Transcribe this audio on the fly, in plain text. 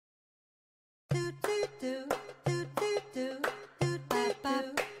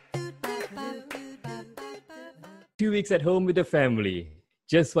2 weeks at home with the family.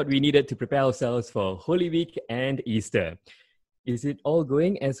 Just what we needed to prepare ourselves for Holy Week and Easter. Is it all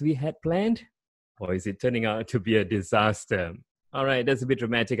going as we had planned? Or is it turning out to be a disaster? All right, that's a bit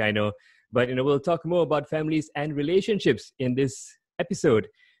dramatic, I know. But we'll talk more about families and relationships in this episode.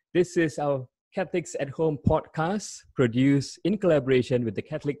 This is our Catholics at Home podcast, produced in collaboration with the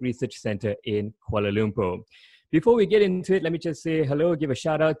Catholic Research Centre in Kuala Lumpur. Before we get into it, let me just say hello, give a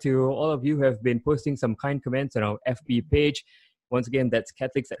shout out to all of you who have been posting some kind comments on our FB page. Once again, that's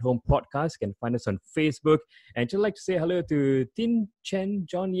Catholics at Home podcast. You can find us on Facebook. And I'd just like to say hello to Tin Chen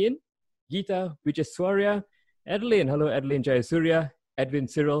John Yin, Geeta Vijayaswarya, Adeline, hello Adeline Jayasuriya, Edwin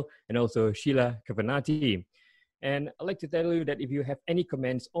Cyril, and also Sheila Kavanati. And I'd like to tell you that if you have any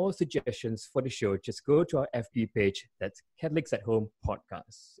comments or suggestions for the show, just go to our FB page. That's Catholics at Home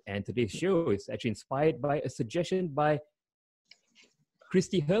podcast. And today's show is actually inspired by a suggestion by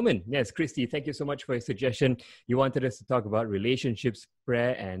Christy Herman. Yes, Christy, thank you so much for your suggestion. You wanted us to talk about relationships,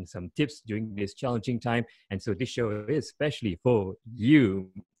 prayer, and some tips during this challenging time. And so this show is especially for you.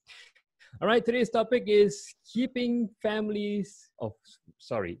 All right, today's topic is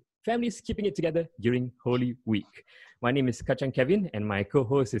families keeping it together during Holy Week. My name is Kachang Kevin and my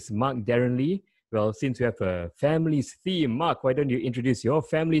co-host is Mark Darren Lee. Well, since we have a families theme, Mark, why don't you introduce your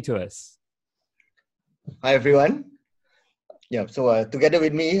family to us? Hi, everyone. Yeah, so together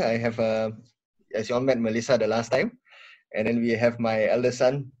with me, I have, as you all met Melissa the last time. And then we have my elder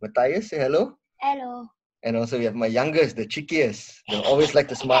son, Matthias. Say hello. Hello. And also we have my youngest, the cheekiest. They always like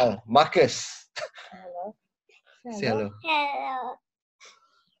to smile, Marcus. Hello. Say hello. Hello.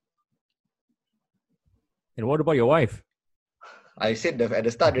 And what about your wife? I said at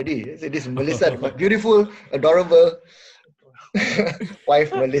the start already. I said this is Melissa, my beautiful, adorable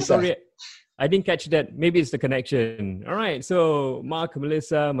wife, Melissa. Sorry, I didn't catch that. Maybe it's the connection. All right, so Mark,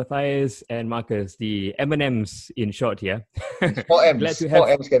 Melissa, Matthias, and Marcus, the M&Ms in short here. 4 M's. 4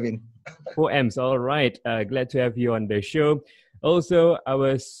 M's, Kevin. 4 M's, all right. Glad to have you on the show. Also,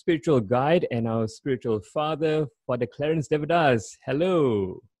 our spiritual guide and our spiritual father, Father Clarence Devadas.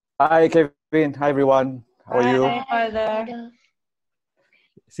 Hello. Hi, Kevin. Hi, everyone. How are you? Hi, Father.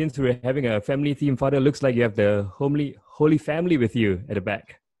 Since we're having a family theme, Father, looks like you have the Holy Family with you at the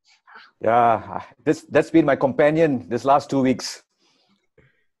back. Yeah, that's been my companion this last 2 weeks.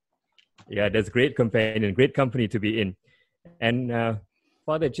 Yeah, that's great companion, great company to be in. And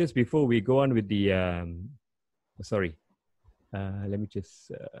Father, just before we go on with the, let me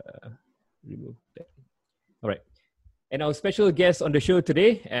just remove that. All right. And our special guest on the show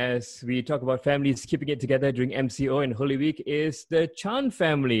today, as we talk about families keeping it together during MCO and Holy Week, is the Chan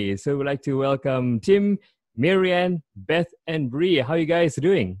family. So we'd like to welcome Tim, Marianne, Beth, and Bree. How are you guys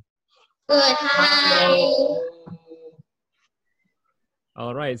doing? Good. Hi.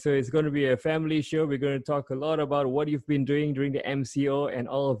 All right, so it's going to be a family show. We're going to talk a lot about what you've been doing during the MCO and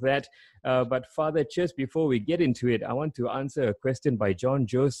all of that. But Father, just before we get into it, I want to answer a question by John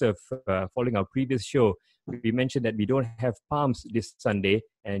Joseph following our previous show. We mentioned that we don't have palms this Sunday.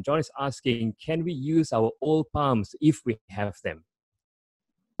 And John is asking, can we use our old palms if we have them?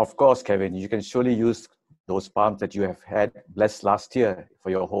 Of course, Kevin. You can surely use those palms that you have had blessed last year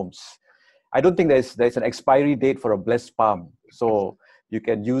for your homes. I don't think there's an expiry date for a blessed palm. So you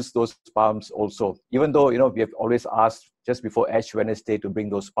can use those palms also, even though, we have always asked just before Ash Wednesday to bring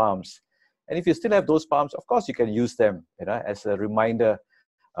those palms. And if you still have those palms, of course, you can use them, as a reminder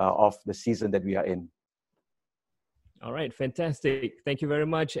of the season that we are in. All right, fantastic. Thank you very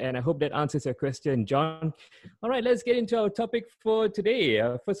much. And I hope that answers your question, John. All right, let's get into our topic for today.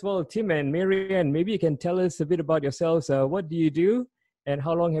 First of all, Tim and Marianne, maybe you can tell us a bit about yourselves. What do you do and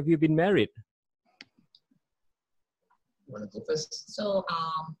how long have you been married? Want to go first? So,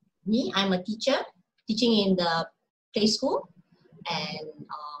 I'm a teacher, teaching in the play school. And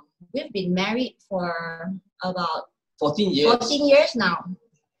we've been married for about 14 years. 14 years now.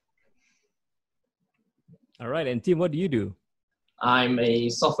 All right, and Tim, what do you do? I'm a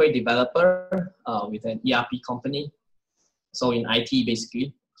software developer with an ERP company. So in IT,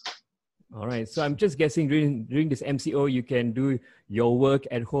 basically. All right, so I'm just guessing during this MCO, you can do your work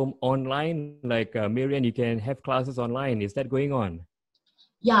at home online. Like Marianne, you can have classes online. Is that going on?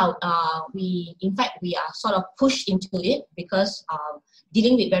 Yeah, we are sort of pushed into it because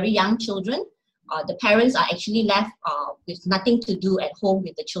dealing with very young children, the parents are actually left with nothing to do at home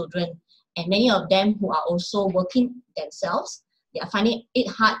with the children. And many of them who are also working themselves, they are finding it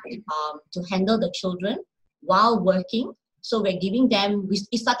hard to handle the children while working. So we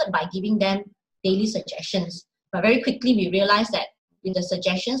started by giving them daily suggestions. But very quickly we realized that with the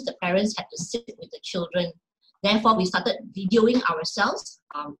suggestions, the parents had to sit with the children Therefore, we started videoing ourselves,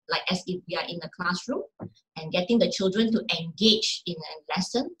 like as if we are in a classroom, and getting the children to engage in a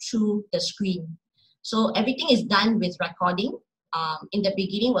lesson through the screen. So everything is done with recording. In the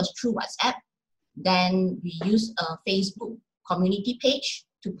beginning was through WhatsApp. Then we use a Facebook community page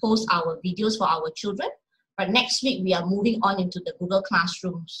to post our videos for our children. But next week, we are moving on into the Google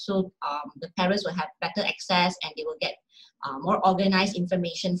Classroom. So the parents will have better access and they will get more organized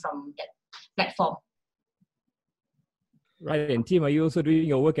information from that platform. Right, and Tim, are you also doing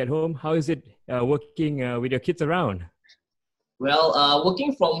your work at home? How is it working with your kids around? Well,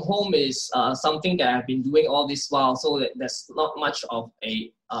 working from home is something that I've been doing all this while, so there's not much of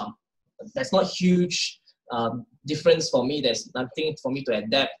a, there's not huge difference for me. There's nothing for me to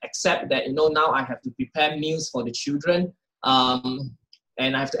adapt, except that, now I have to prepare meals for the children, and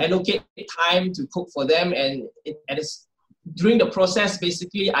I have to allocate time to cook for them. And during the process,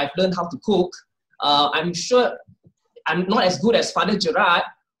 basically, I've learned how to cook. I'm sure I'm not as good as Father Gerard,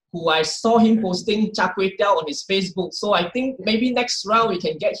 who I saw him posting char kway teow on his Facebook. So I think maybe next round we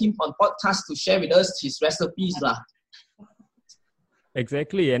can get him on podcast to share with us his recipes lah.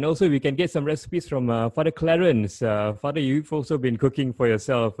 Exactly, and also we can get some recipes from Father Clarence. Father, you've also been cooking for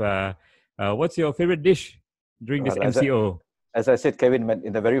yourself. What's your favorite dish during this MCO? As I said, Kevin,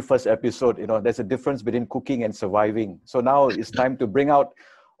 in the very first episode, there's a difference between cooking and surviving. So now it's time to bring out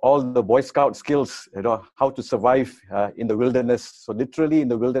all the Boy Scout skills, how to survive in the wilderness. So literally in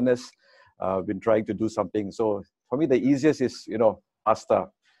the wilderness, been trying to do something. So for me, the easiest is, pasta.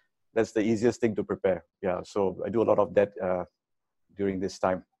 That's the easiest thing to prepare. Yeah, so I do a lot of that during this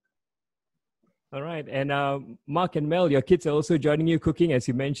time. All right, and Mark and Mel, your kids are also joining you cooking, as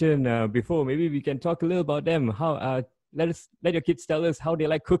you mentioned before. Maybe we can talk a little about them. How let your kids tell us how they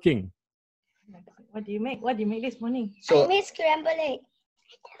like cooking. What do you make? What do you make this morning? I made scrambled egg.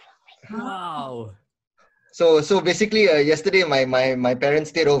 Wow. So basically, yesterday my parents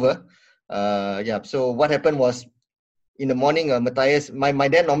stayed over. So what happened was, in the morning, Matthias, my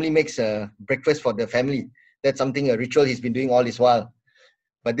dad normally makes breakfast for the family. That's something, a ritual he's been doing all this while.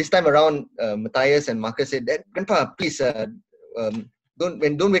 But this time around, Matthias and Marcus said, "Grandpa, please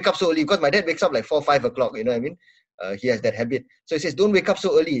don't wake up so early," because my dad wakes up like 4 or 5 o'clock. You know what I mean? He has that habit. So he says, "Don't wake up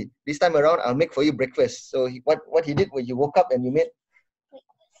so early. This time around, I'll make for you breakfast." So what he did was, you woke up and he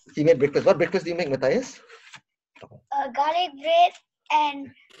made breakfast. What breakfast do you make, Matthias? Garlic bread and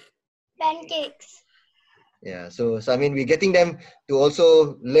pancakes. Yeah, so I mean, we're getting them to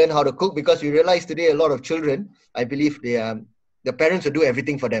also learn how to cook, because we realize today a lot of children, I believe, the parents will do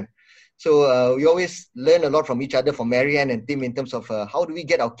everything for them. So we always learn a lot from each other, from Marianne and Tim, in terms of how do we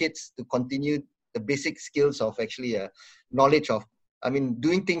get our kids to continue the basic skills of actually knowledge of,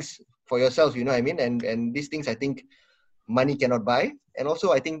 doing things for yourselves, you know what I mean? And these things, I think, money cannot buy. And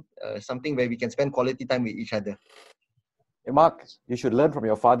also, I think something where we can spend quality time with each other. Hey, Mark, you should learn from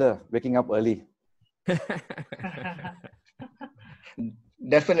your father, waking up early.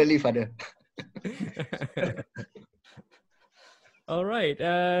 Definitely, Father. All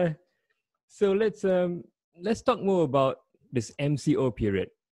right. So let's talk more about this MCO period.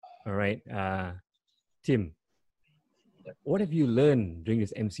 All right. Tim, what have you learned during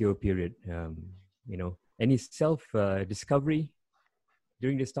this MCO period? Any self-discovery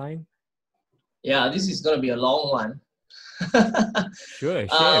during this time? Yeah, this is going to be a long one. Sure.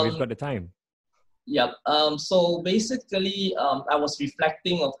 We've got the time. Yeah. So basically, I was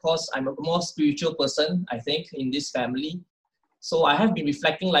reflecting. Of course, I'm a more spiritual person, I think, in this family. So I have been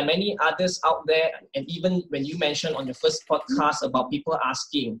reflecting, like many others out there, and even when you mentioned on your first podcast about people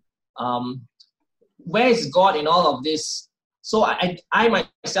asking, where is God in all of this? So I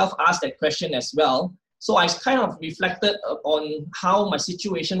myself asked that question as well. So I kind of reflected on how my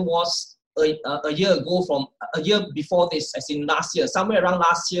situation was a year ago, from a year before this, as in last year, somewhere around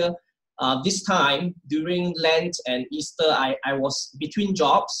last year. This time, during Lent and Easter, I was between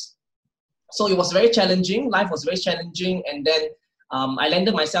jobs. So it was very challenging. Life was very challenging. And then I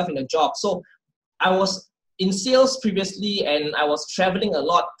landed myself in a job. So I was in sales previously, and I was traveling a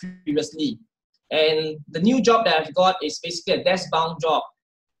lot previously. And the new job that I've got is basically a desk-bound job.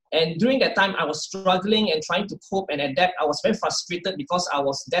 And during that time, I was struggling and trying to cope and adapt. I was very frustrated because I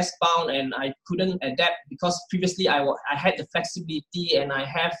was desk-bound and I couldn't adapt, because previously I had the flexibility and I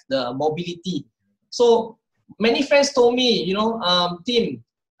have the mobility. So many friends told me, Tim,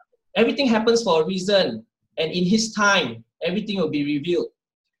 everything happens for a reason, and in His time, everything will be revealed.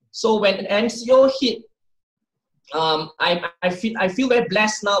 So when MCO hit, I feel very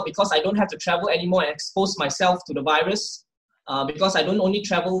blessed now, because I don't have to travel anymore and expose myself to the virus. Because I don't only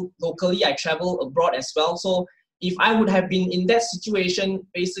travel locally, I travel abroad as well. So if I would have been in that situation,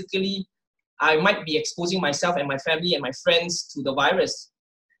 basically, I might be exposing myself and my family and my friends to the virus.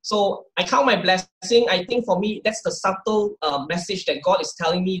 So I count my blessing. I think for me, that's the subtle message that God is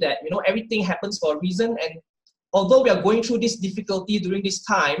telling me that, everything happens for a reason. And although we are going through this difficulty during this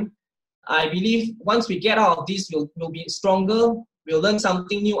time, I believe once we get out of this, we'll be stronger. We'll learn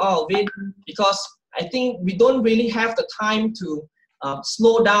something new out of it, because I think we don't really have the time to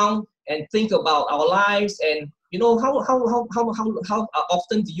slow down and think about our lives. And how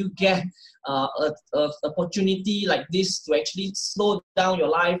often do you get an opportunity like this to actually slow down your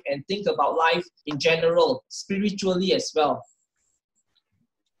life and think about life in general, spiritually as well?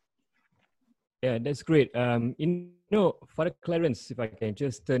 Yeah, that's great. Father Clarence, if I can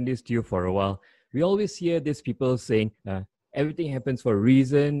just turn this to you for a while, we always hear these people saying, everything happens for a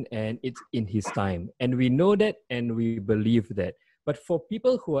reason and it's in His time. And we know that and we believe that. But for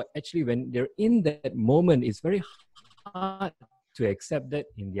people who are actually, when they're in that moment, it's very hard to accept that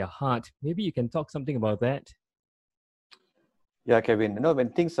in their heart. Maybe you can talk something about that. Yeah, Kevin,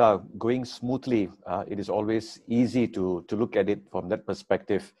 when things are going smoothly, it is always easy to look at it from that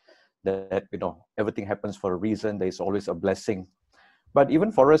perspective, that everything happens for a reason. There is always a blessing. But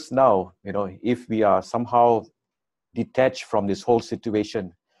even for us now, if we are somehow detached from this whole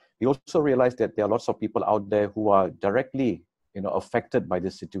situation, we also realize that there are lots of people out there who are directly affected by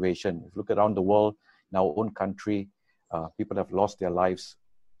this situation. If you look around the world, in our own country, people have lost their lives.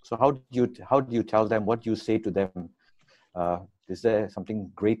 So how do you tell them? What do you say to them? Is there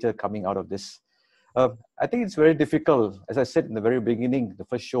something greater coming out of this? I think it's very difficult. As I said in the very beginning, the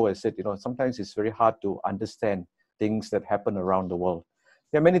first show, I said, sometimes it's very hard to understand things that happen around the world.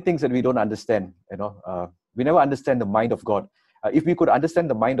 There are many things that we don't understand. We never understand the mind of God. If we could understand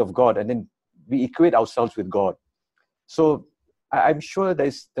the mind of God, and then we equate ourselves with God. So I'm sure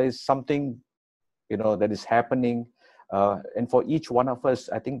there's something, that is happening. And for each one of us,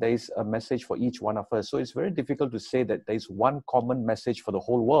 I think there is a message for each one of us. So it's very difficult to say that there's one common message for the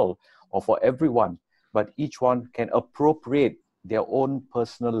whole world or for everyone, but each one can appropriate their own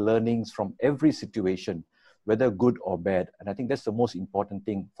personal learnings from every situation, whether good or bad. And I think that's the most important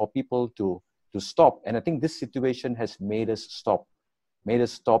thing for people to stop. And I think this situation has made us stop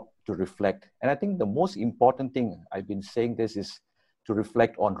to reflect. And I think the most important thing, I've been saying this, is to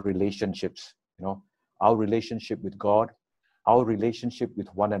reflect on relationships, our relationship with God, our relationship with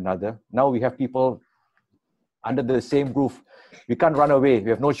one another. Now we have people under the same roof. We can't run away. We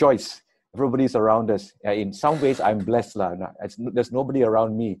have no choice. Everybody's around us. In some ways, I'm blessed. There's nobody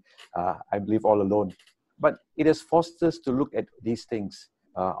around me. I live all alone. But it has forced us to look at these things.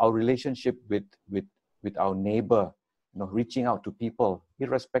 Our relationship with our neighbor, reaching out to people,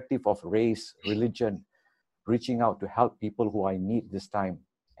 irrespective of race, religion, reaching out to help people who are in need this time.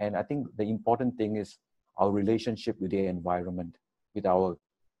 And I think the important thing is our relationship with the environment, with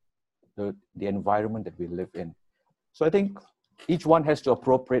the environment that we live in. So I think each one has to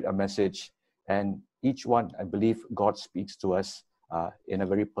appropriate a message, and each one, I believe, God speaks to us in a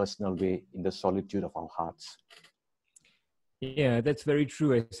very personal way in the solitude of our hearts. Yeah, that's very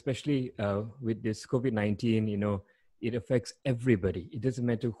true, especially with this COVID-19, it affects everybody. It doesn't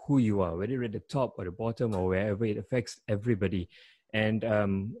matter who you are, whether you're at the top or the bottom or wherever, it affects everybody. And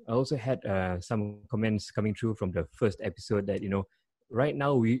I also had some comments coming through from the first episode that, right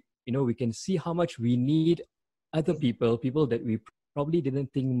now we can see how much we need other people that we probably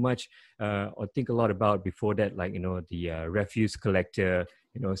didn't think much or think a lot about before that, like, the refuse collector.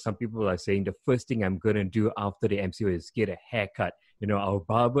 Some people are saying the first thing I'm going to do after the MCO is get a haircut. Our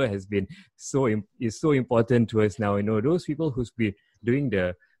barber is so important to us now. Those people who's been doing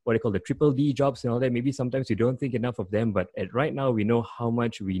the what I call the triple D jobs and all that, maybe sometimes you don't think enough of them, but right now we know how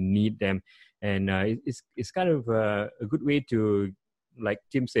much we need them. And it's kind of a good way to, like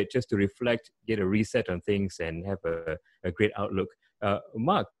Tim said, just to reflect, get a reset on things and have a great outlook.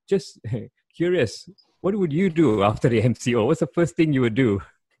 Mark, just curious, what would you do after the MCO? What's the first thing you would do?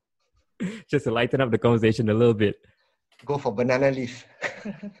 Just to lighten up the conversation a little bit. Go for banana leaf.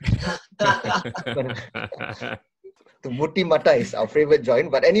 To Muti Mata is our favorite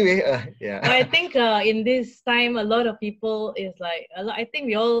joint, but anyway, yeah. I think in this time, a lot of people is like, I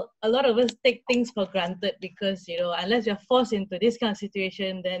think a lot of us take things for granted because, unless you're forced into this kind of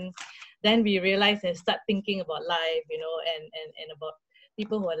situation, then we realize and start thinking about life, and about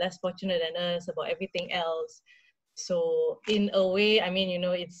people who are less fortunate than us, about everything else. So in a way, I mean,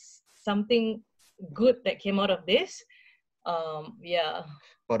 it's something good that came out of this. Yeah.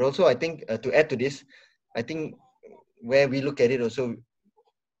 But also, I think to add to this, I think where we look at it also,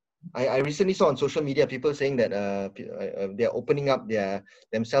 I recently saw on social media people saying that they're opening up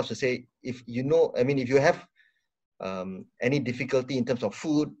themselves to say, if you have any difficulty in terms of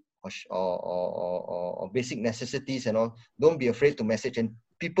food or basic necessities and all, don't be afraid to message. And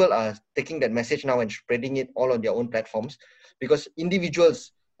people are taking that message now and spreading it all on their own platforms, because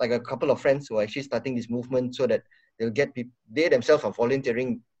individuals, like a couple of friends who are actually starting this movement so that they'll get people, they themselves are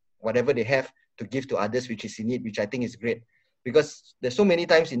volunteering whatever they have to give to others which is in need, which I think is great. Because there's so many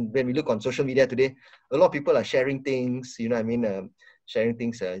times when we look on social media today, a lot of people are sharing things, sharing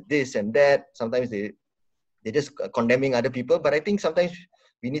things, this and that. Sometimes they're just condemning other people. But I think sometimes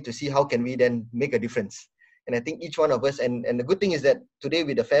we need to see how can we then make a difference. And I think each one of us, and the good thing is that today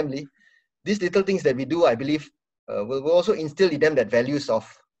with the family, these little things that we do, I believe, will also instill in them that values of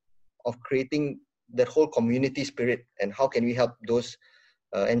creating that whole community spirit, and how can we help those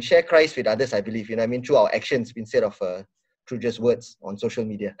and share Christ with others, I believe, through our actions instead of through just words on social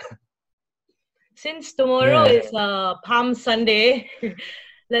media. Since tomorrow is Palm Sunday,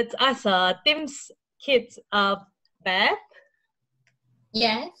 let's ask Tim's kids, Beth.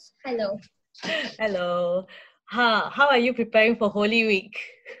 Yes, hello. Hello. How are you preparing for Holy Week?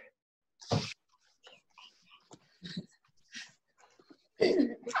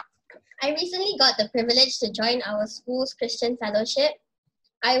 I recently got the privilege to join our school's Christian fellowship.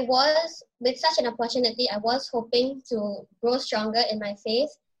 With such an opportunity, I was hoping to grow stronger in my faith,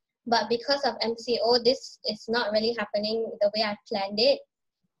 but because of MCO, this is not really happening the way I planned it.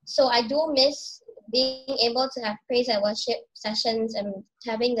 So I do miss being able to have praise and worship sessions and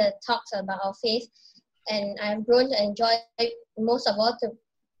having the talks about our faith. And I've grown to enjoy most of all to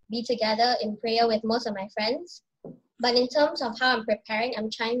be together in prayer with most of my friends. But in terms of how I'm preparing,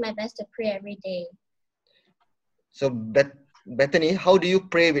 I'm trying my best to pray every day. So Bethany, how do you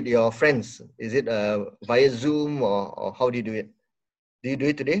pray with your friends? Is it via Zoom or how do you do it? Do you do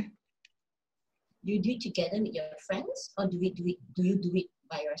it today? Do you do it together with your friends, or do you do it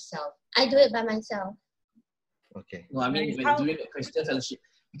by yourself? I do it by myself. Okay. No, I mean when doing the Christian fellowship,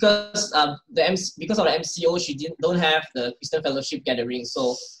 because because of the MCO, she don't have the Christian fellowship gathering,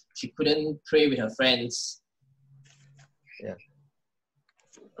 so she couldn't pray with her friends. Yeah.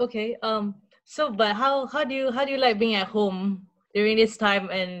 Okay. But how do you like being at home during this time?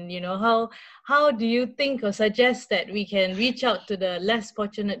 And how do you think or suggest that we can reach out to the less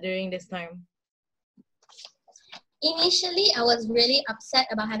fortunate during this time? Initially, I was really upset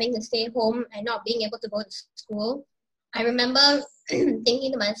about having to stay home and not being able to go to school. I remember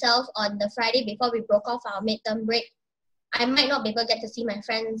thinking to myself on the Friday before we broke off our midterm break, I might not be able to get to see my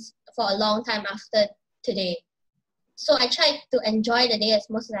friends for a long time after today. So I tried to enjoy the day as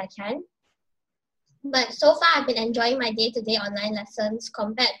most as I can. But so far, I've been enjoying my day-to-day online lessons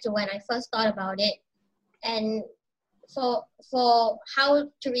compared to when I first thought about it. And for how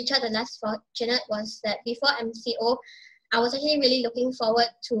to reach out the less fortunate was that before MCO, I was actually really looking forward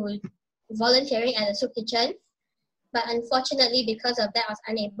to volunteering at the soup kitchen. But unfortunately, because of that, I was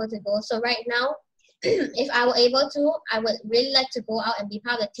unable to go. So right now, if I were able to, I would really like to go out and be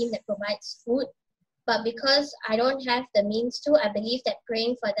part of the team that provides food. But because I don't have the means to, I believe that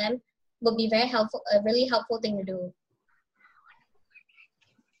praying for them would be very helpful, a really helpful thing to do.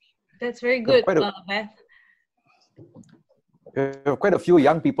 That's very good, Beth. There are quite a few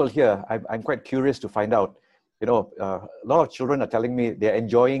young people here. I'm quite curious to find out. A lot of children are telling me they're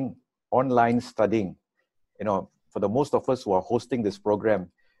enjoying online studying. For the most of us who are hosting this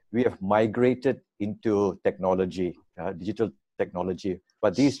program, we have migrated into technology, digital technology.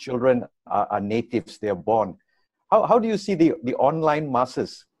 But these children are natives, they are born. How do you see the online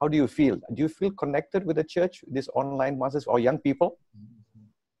masses? How do you feel? Do you feel connected with the church, these online masses or young people?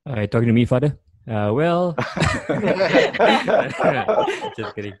 Talking to me, Father? Well,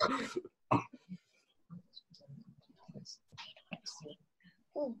 just kidding.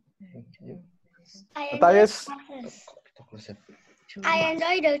 Matthias? I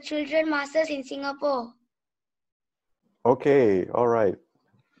enjoy the children masters in Singapore. Okay, all right.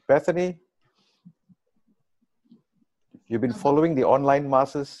 Bethany? You've been following the online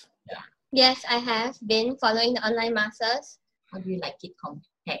masses? Yes, I have been following the online masses. How do you like it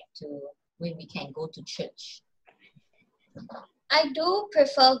compared to when we can go to church? I do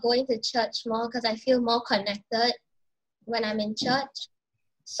prefer going to church more because I feel more connected when I'm in church.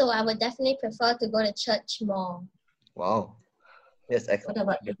 So I would definitely prefer to go to church more. Wow. Yes, excellent. What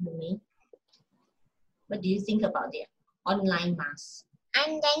about you, Mimi? What do you think about the online mass?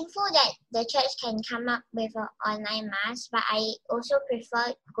 I'm thankful that the church can come up with an online mass, but I also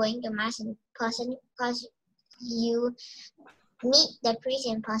prefer going to mass in person because you meet the priest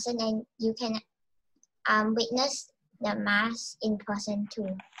in person and you can witness the mass in person too.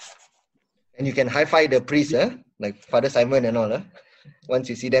 And you can high-five the priest, like Father Simon and all, once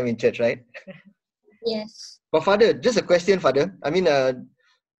you see them in church, right? Yes. But Father, just a question, Father. I mean,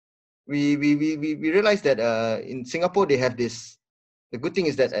 we realized that in Singapore they have this. The good thing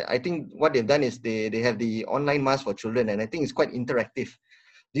is that I think what they've done is they have the online mass for children, and I think it's quite interactive.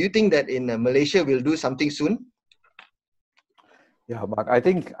 Do you think that in Malaysia we'll do something soon? Yeah, Mark. I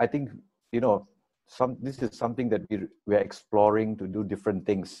think this is something that we're exploring to do different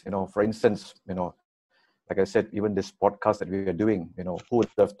things. For instance, like I said, even this podcast that we are doing, who would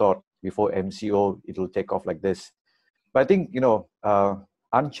have thought before MCO it will take off like this? But I think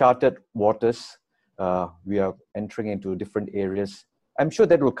uncharted waters. We are entering into different areas. I'm sure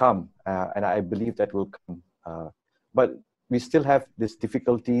that will come, and I believe that will come. But we still have these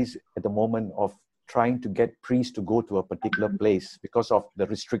difficulties at the moment of trying to get priests to go to a particular place because of the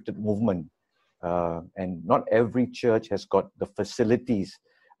restricted movement. And not every church has got the facilities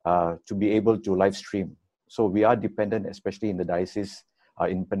to be able to live stream. So we are dependent, especially in the diocese,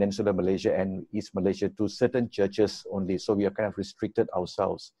 in Peninsular Malaysia and East Malaysia, to certain churches only. So we are kind of restricted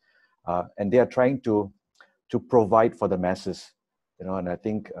ourselves. And they are trying to provide for the masses. And I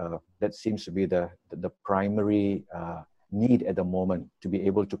think that seems to be the primary need at the moment, to be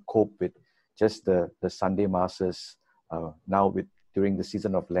able to cope with just the Sunday masses now during the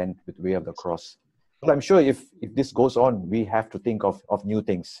season of Lent with Way of the Cross. But I'm sure if this goes on, we have to think of new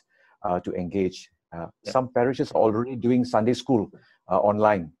things to engage. Some parishes are already doing Sunday school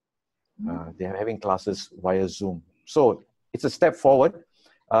online. They are having classes via Zoom. So it's a step forward,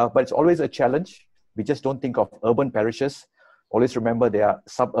 but it's always a challenge. We just don't think of urban parishes. Always remember there are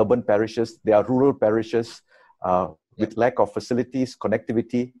suburban parishes, there are rural parishes with lack of facilities,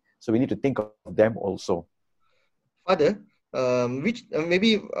 connectivity. So we need to think of them also. Father,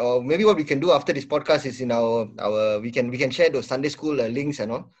 maybe what we can do after this podcast is in our we can share those Sunday school links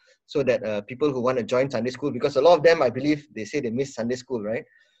and all, so that people who want to join Sunday school, because a lot of them, I believe, they say they miss Sunday school, right?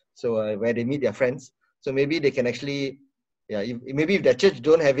 So where they meet their friends. So maybe they can actually, maybe if their church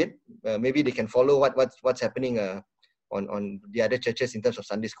don't have it, maybe they can follow what's happening on the other churches in terms of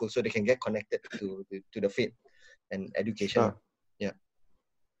Sunday school, so they can get connected to the faith and education. Sure. Yeah.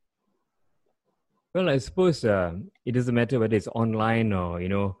 Well, I suppose it doesn't matter whether it's online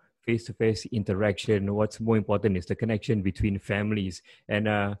or, face-to-face interaction. What's more important is the connection between families. And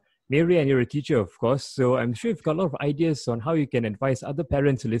Mary, and you're a teacher, of course, so I'm sure you've got a lot of ideas on how you can advise other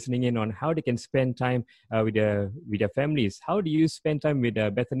parents listening in on how they can spend time with their families. How do you spend time with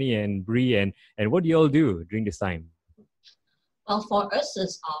Bethany and Bree, and what do you all do during this time? Well, for us,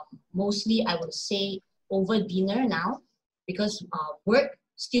 it's mostly, I would say, over dinner now, because work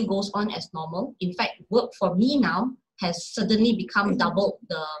still goes on as normal. In fact, work for me now has suddenly become double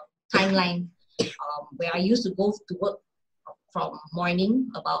the timeline, where I used to go to work from morning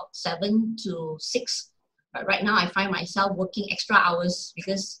about 7 to 6. But right now I find myself working extra hours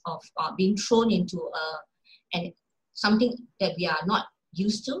because of being thrown into something that we are not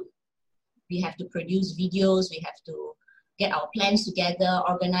used to. We have to produce videos, we have to get our plans together,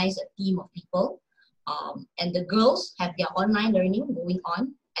 organize a team of people. And the girls have their online learning going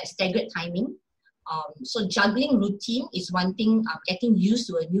on at staggered timing. So juggling routine is one thing. Getting used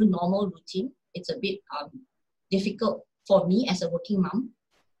to a new normal routine, it's a bit difficult for me as a working mom.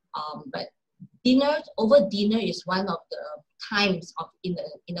 But over dinner is one of the times in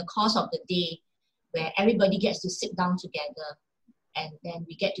the course of the day where everybody gets to sit down together, and then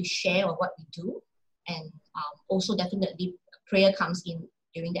we get to share on what we do. And also definitely prayer comes in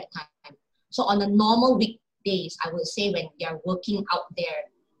during that time. So on a normal weekdays, I would say when we are working out there,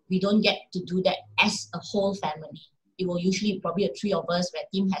 we don't get to do that as a whole family. It will usually probably 3 of us where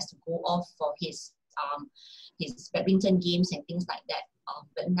Tim has to go off for his badminton games and things like that.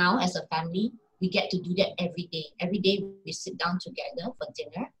 But now as a family, we get to do that every day. Every day we sit down together for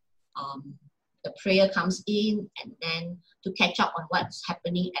dinner. The prayer comes in, and then to catch up on what's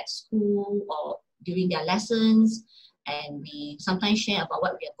happening at school or during their lessons. And we sometimes share about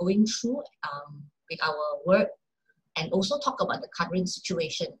what we are going through with our work, and also talk about the current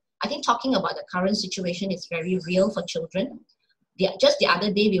situation. I think talking about the current situation is very real for children. Just the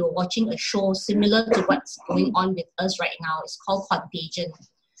other day, we were watching a show similar to what's going on with us right now. It's called Contagion.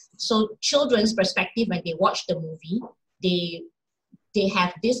 So children's perspective, when they watch the movie, they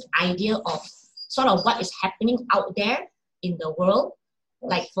have this idea of sort of what is happening out there in the world.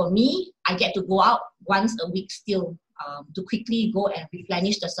 Like for me, I get to go out once a week still to quickly go and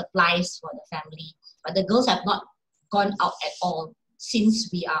replenish the supplies for the family. But the girls have not gone out at all since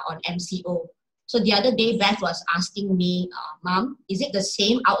we are on MCO. So the other day, Beth was asking me, Mom, is it the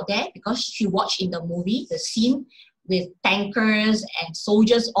same out there? Because she watched in the movie the scene with tankers and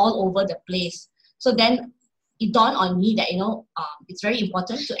soldiers all over the place. So then it dawned on me that, it's very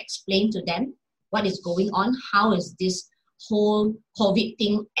important to explain to them what is going on, how is this whole COVID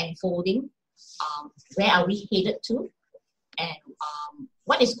thing unfolding. Where are we headed to? And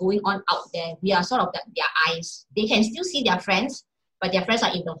what is going on out there? We are sort of their eyes. They can still see their friends, but their friends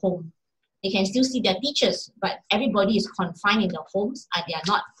are in the home. They can still see their teachers, but everybody is confined in their homes and they are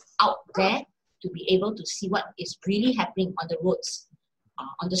not out there to be able to see what is really happening on the roads,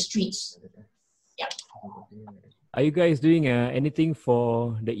 on the streets. Yeah. Are you guys doing anything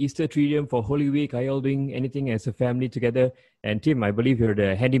for the Easter Triduum, for Holy Week? Are you all doing anything as a family together? And Tim, I believe you're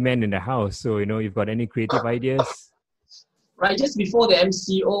the handyman in the house, so you've got any creative ideas? Right, just before the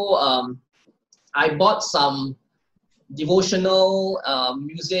MCO, I bought some devotional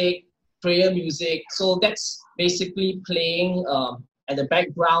music, prayer music. So that's basically playing at the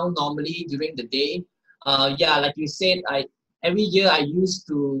background normally during the day. Like you said, every year I used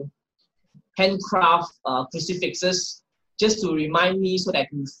to handcraft crucifixes just to remind me so that I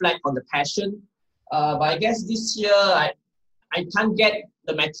can reflect on the Passion. But I guess this year I can't get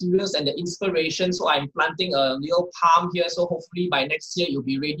the materials and the inspiration, so I'm planting a little palm here. So hopefully by next year you'll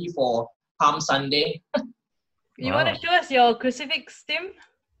be ready for Palm Sunday. You want to show us your crucifix, Tim?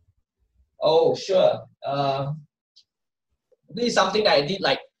 Oh, sure. This is something that I did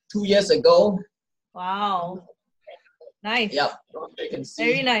like 2 years ago. Wow. Nice. Yep. You can see.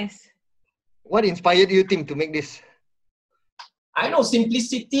 Very nice. What inspired you, Tim, to make this? I know,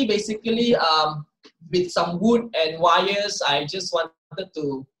 simplicity, basically. With some wood and wires, I just wanted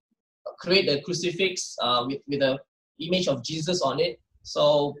to create a crucifix with an image of Jesus on it.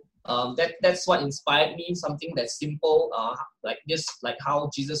 So that's what inspired me, something that's simple, like this, like how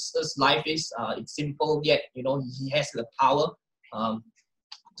Jesus' life is. It's simple, yet, he has the power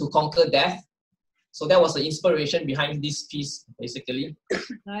to conquer death. So that was the inspiration behind this piece, basically.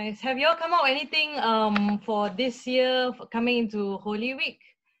 Nice. Have you all come out anything for this year, coming into Holy Week?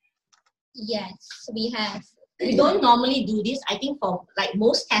 Yes, we have. We don't normally do this. I think for like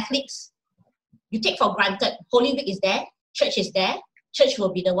most Catholics, you take for granted Holy Week is there, church is there. Church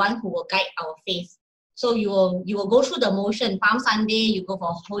will be the one who will guide our faith. So you will go through the motion. Palm Sunday, you go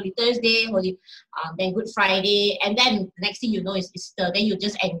for Holy Thursday, then Good Friday, and then next thing you know is Easter. Then you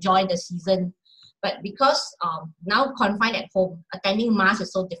just enjoy the season. But because now confined at home, attending Mass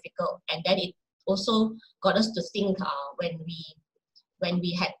is so difficult, and then it also got us to think when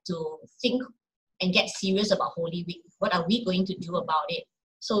we had to think and get serious about Holy Week, what are we going to do about it?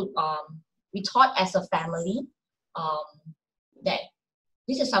 So we thought as a family that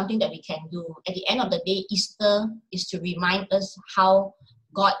this is something that we can do. At the end of the day, Easter is to remind us how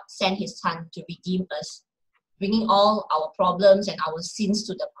God sent His Son to redeem us, bringing all our problems and our sins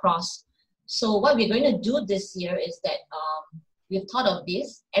to the cross. So what we're going to do this year is that we've thought of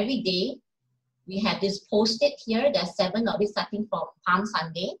this. Every day, we have this post-it here. There's 7 of it starting from Palm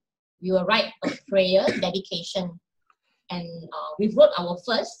Sunday. We will write a prayer dedication. And we wrote our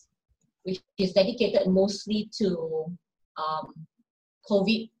first, which is dedicated mostly to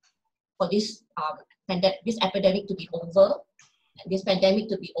COVID, for this epidemic to be over, this pandemic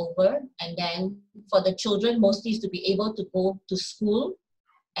to be over. And then for the children, mostly is to be able to go to school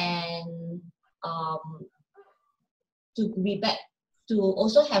and to be back, to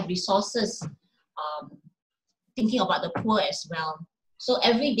also have resources, thinking about the poor as well. So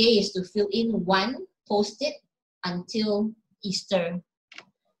every day is to fill in one post-it until Easter.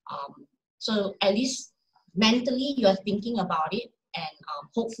 So at least mentally you are thinking about it, and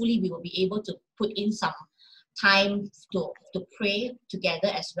hopefully we will be able to put in some time to pray together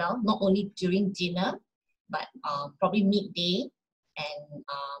as well, not only during dinner, but probably midday, and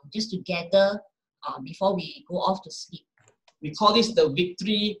just together before we go off to sleep. We call this the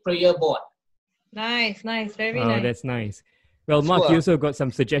Victory Prayer Board. Nice, very nice. Oh, that's nice. Well, Mark, you also got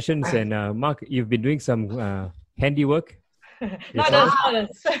some suggestions, and Mark, you've been doing some handiwork. Not us.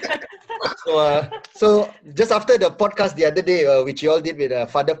 So just after the podcast the other day, which you all did with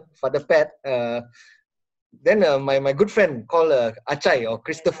Father Pat, then my good friend called Achai, or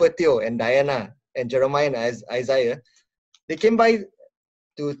Christopher Teo, and Diana and Jeremiah and Isaiah, they came by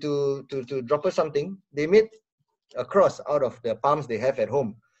to drop us something. They made a cross out of the palms they have at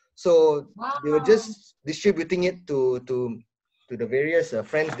home. So they were just distributing it to the various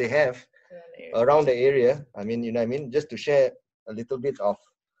friends they have around the area. I mean, just to share a little bit of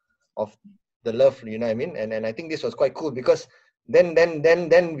the love, And I think this was quite cool, because then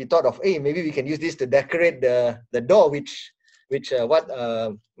we thought of, hey, maybe we can use this to decorate the door, which what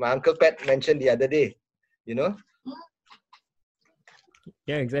my Uncle Pat mentioned the other day,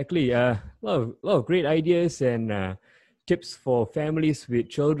 Yeah, exactly. A lot of great ideas and tips for families with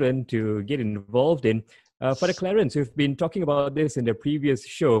children to get involved in. Father Clarence, we've been talking about this in the previous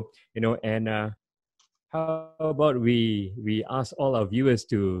show, and how about we ask all our viewers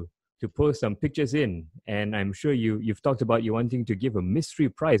to post some pictures in, and I'm sure you've talked about you wanting to give a mystery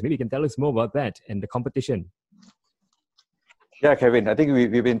prize. Maybe you can tell us more about that and the competition. Yeah, Kevin, I think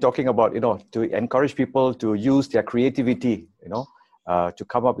we've been talking about, to encourage people to use their creativity, to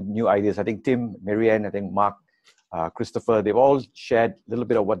come up with new ideas. I think Tim, Marianne, I think Mark, Christopher, they've all shared a little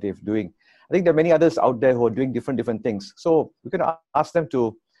bit of what they're doing. I think there are many others out there who are doing different things. So we're going to ask them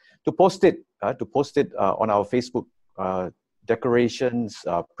to post it, on our Facebook, decorations,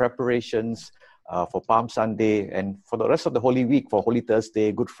 preparations for Palm Sunday, and for the rest of the Holy Week, for Holy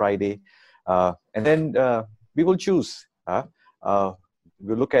Thursday, Good Friday. And then we will choose.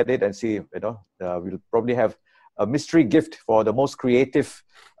 We'll look at it and see, we'll probably have a mystery gift for the most creative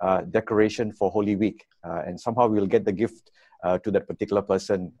decoration for Holy Week. And somehow we'll get the gift to that particular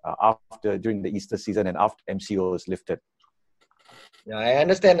person during the Easter season and after MCO is lifted. Yeah, I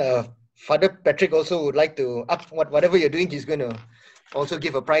understand. Father Patrick also would like to whatever you're doing. He's going to also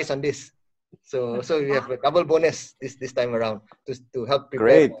give a prize on this. So we have a double bonus this time around to help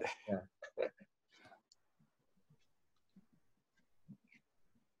prepare. Great.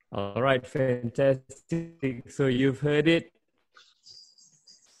 All right, fantastic. So you've heard it.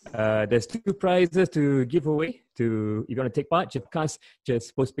 There's 2 prizes to give away. If you want to take part,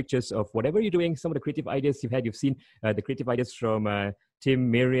 just post pictures of whatever you're doing, some of the creative ideas you've had. You've seen the creative ideas from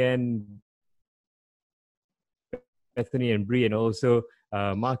Tim, Marianne, Bethany and Bree, and also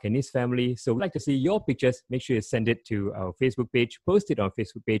Mark and his family. So we'd like to see your pictures. Make sure you send it to our Facebook page. Post it on our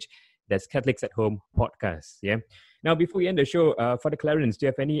Facebook page. That's Catholics at Home Podcast. Yeah. Now, before we end the show, Father Clarence, do you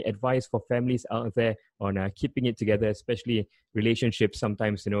have any advice for families out there on keeping it together, especially relationships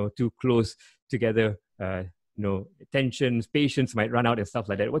sometimes, too close together, tensions, patience might run out and stuff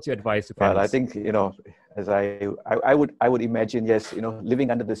like that. What's your advice to families? Well, I think, as I would imagine, yes, living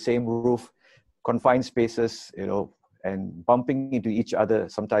under the same roof, confined spaces, and bumping into each other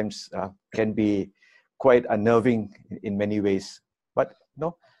sometimes can be quite unnerving in many ways. But,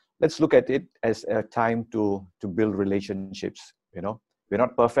 let's look at it as a time to build relationships. We're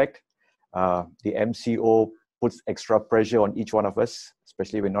not perfect. The MCO puts extra pressure on each one of us,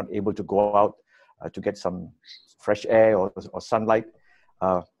 especially when we're not able to go out to get some fresh air or sunlight.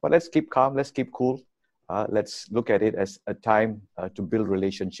 But let's keep calm, let's keep cool. Let's look at it as a time to build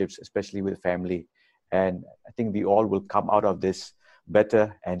relationships, especially with family. And I think we all will come out of this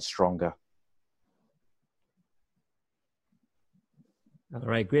better and stronger. All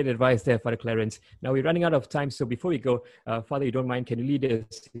right, great advice there, Father Clarence. Now we're running out of time, so before we go, Father, you don't mind, can you lead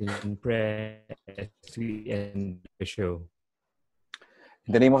us in prayer as we end the show?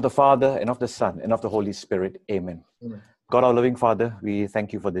 In the name of the Father, and of the Son, and of the Holy Spirit, amen. Amen. God, our loving Father, we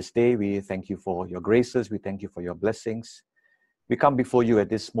thank you for this day. We thank you for your graces. We thank you for your blessings. We come before you at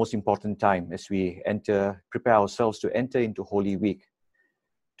this most important time as we prepare ourselves to enter into Holy Week,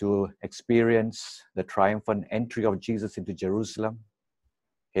 to experience the triumphant entry of Jesus into Jerusalem,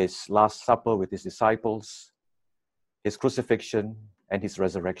 his Last Supper with his disciples, his crucifixion, and his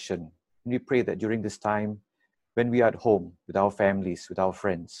resurrection. And we pray that during this time, when we are at home with our families, with our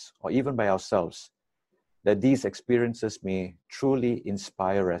friends, or even by ourselves, that these experiences may truly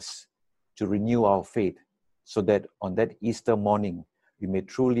inspire us to renew our faith, so that on that Easter morning, we may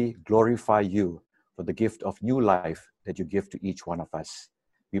truly glorify you for the gift of new life that you give to each one of us.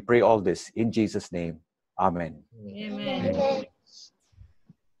 We pray all this in Jesus' name. Amen. Amen.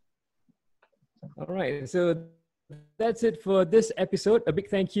 All right, so that's it for this episode. A big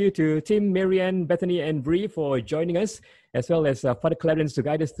thank you to Tim, Marianne, Bethany, and Bree for joining us, as well as Father Clarence to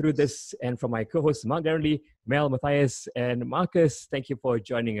guide us through this, and from my co-hosts Mark Darrenly, Mel, Matthias, and Marcus. Thank you for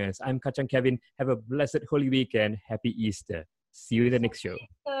joining us. I'm Kachang Kevin. Have a blessed Holy Week and Happy Easter. See you in the next show.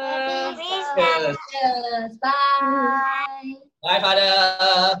 Happy Easter. Bye. Bye,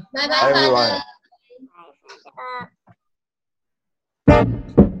 Father. Bye, Bye, everyone. Father.